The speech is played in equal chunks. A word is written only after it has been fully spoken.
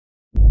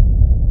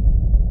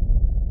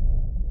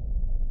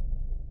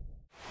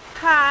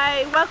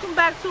Hey, welcome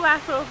back to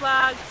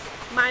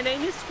AffroVlogs. My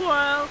name is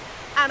Squirrel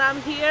and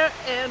I'm here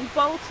in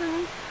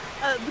Bolton,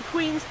 the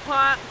Queen's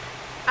Park,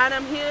 and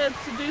I'm here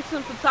to do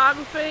some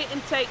photography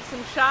and take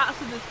some shots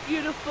of this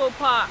beautiful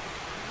park.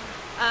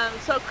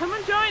 So come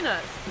and join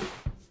us.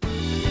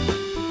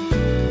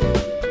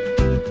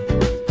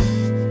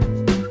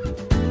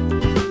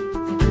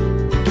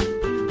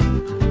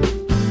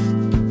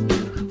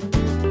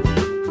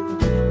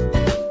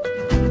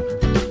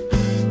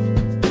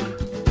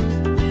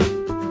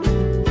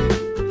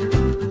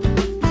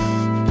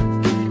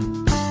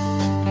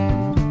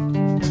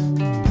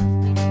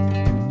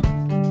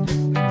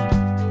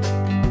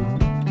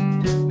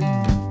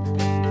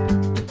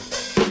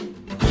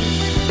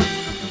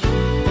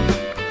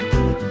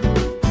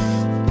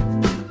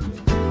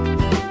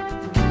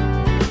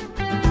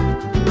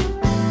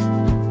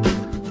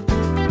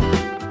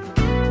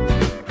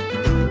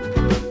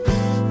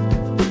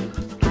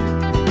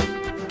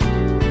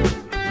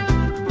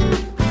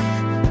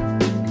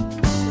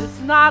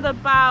 Not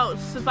about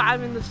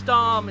surviving the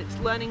storm, it's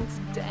learning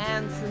to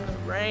dance in the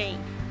rain.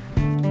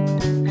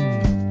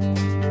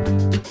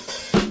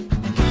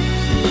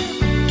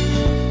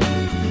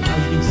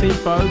 As you can see,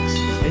 folks,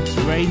 it's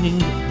raining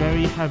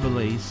very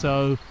heavily,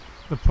 so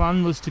the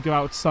plan was to go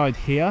outside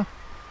here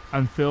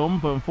and film,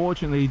 but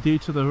unfortunately due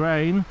to the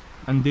rain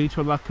and due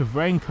to a lack of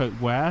raincoat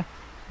wear,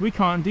 we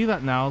can't do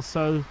that now,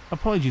 so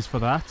apologies for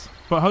that,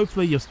 but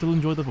hopefully you'll still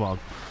enjoy the vlog.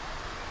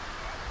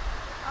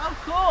 Oh,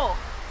 cool!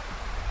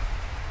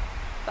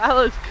 That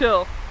looks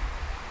cool.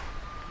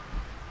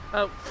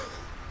 Oh.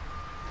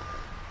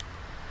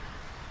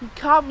 You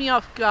caught me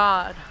off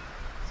guard.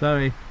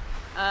 Sorry.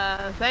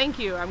 Thank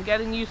you. I'm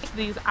getting used to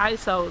these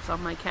ISOs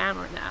on my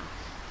camera now.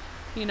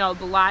 You know,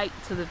 the light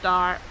to the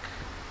dark.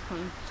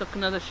 Took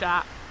another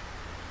shot.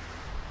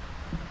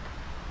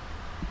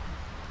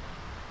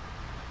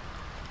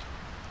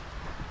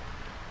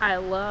 I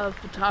love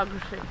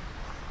photography.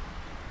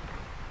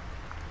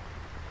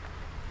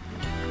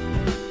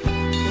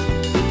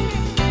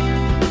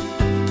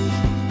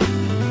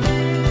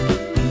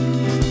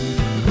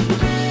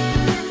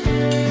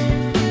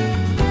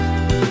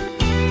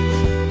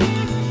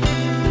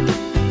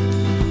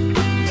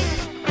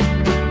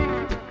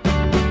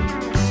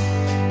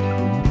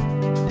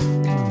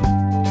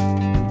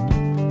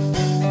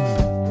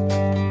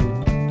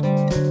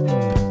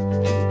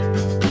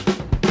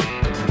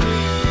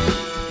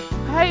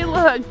 Hey,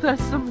 look, there's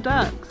some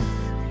ducks.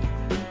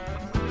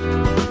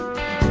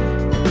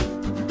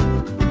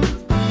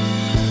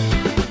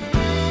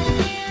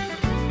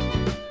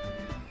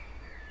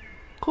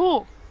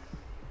 Cool.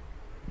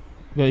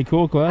 Very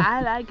cool, Claire.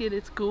 I like it,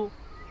 it's cool.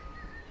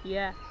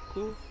 Yeah,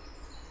 cool.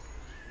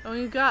 And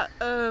we've got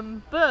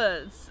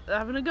birds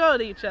having a go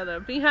at each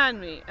other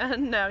behind me.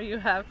 And now you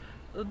have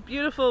a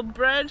beautiful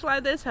bridge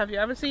like this. Have you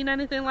ever seen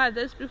anything like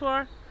this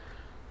before?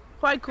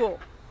 Quite cool.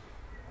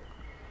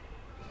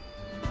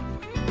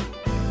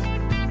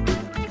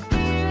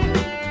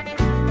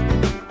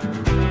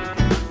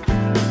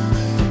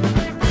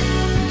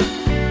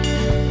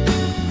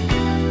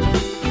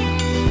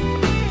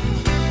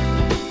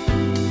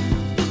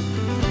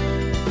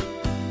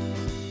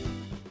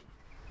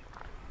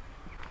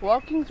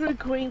 Walking through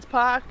Queen's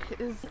Park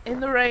in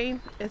the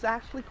rain is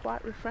actually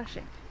quite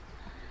refreshing,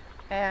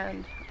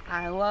 and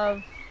I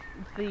love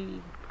the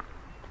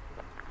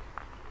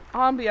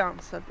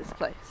ambiance of this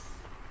place.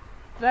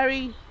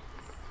 Very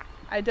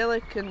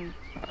idyllic and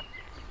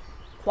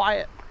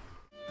quiet.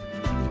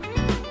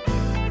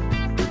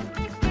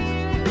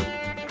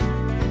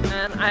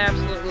 And I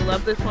absolutely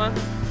love this one.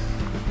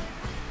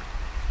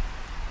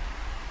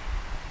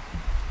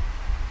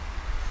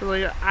 So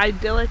we're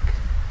idyllic.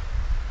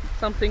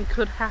 Something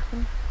could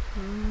happen,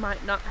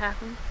 might not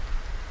happen.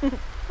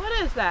 What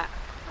is that?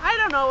 I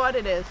don't know what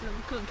it is.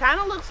 It kind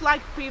of looks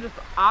like a piece of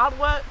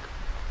artwork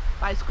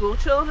by school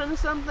children or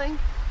something.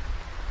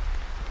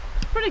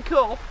 Pretty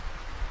cool.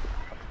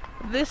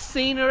 This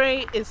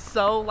scenery is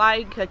so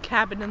like a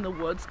cabin in the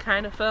woods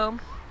kind of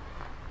film.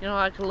 You know,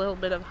 like a little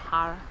bit of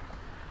horror.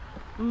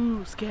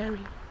 Ooh, scary.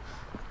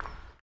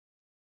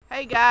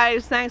 Hey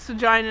guys, thanks for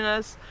joining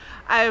us.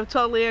 I have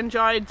totally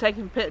enjoyed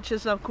taking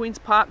pictures of Queen's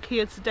Park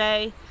here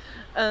today.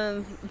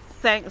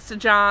 Thanks to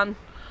John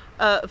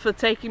for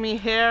taking me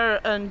here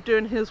and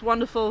doing his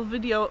wonderful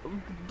video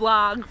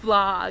vlog.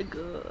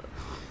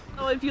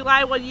 So if you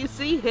like what you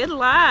see, hit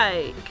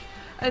like.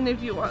 And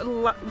if you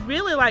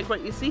really like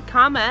what you see,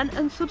 comment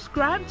and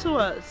subscribe to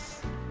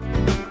us.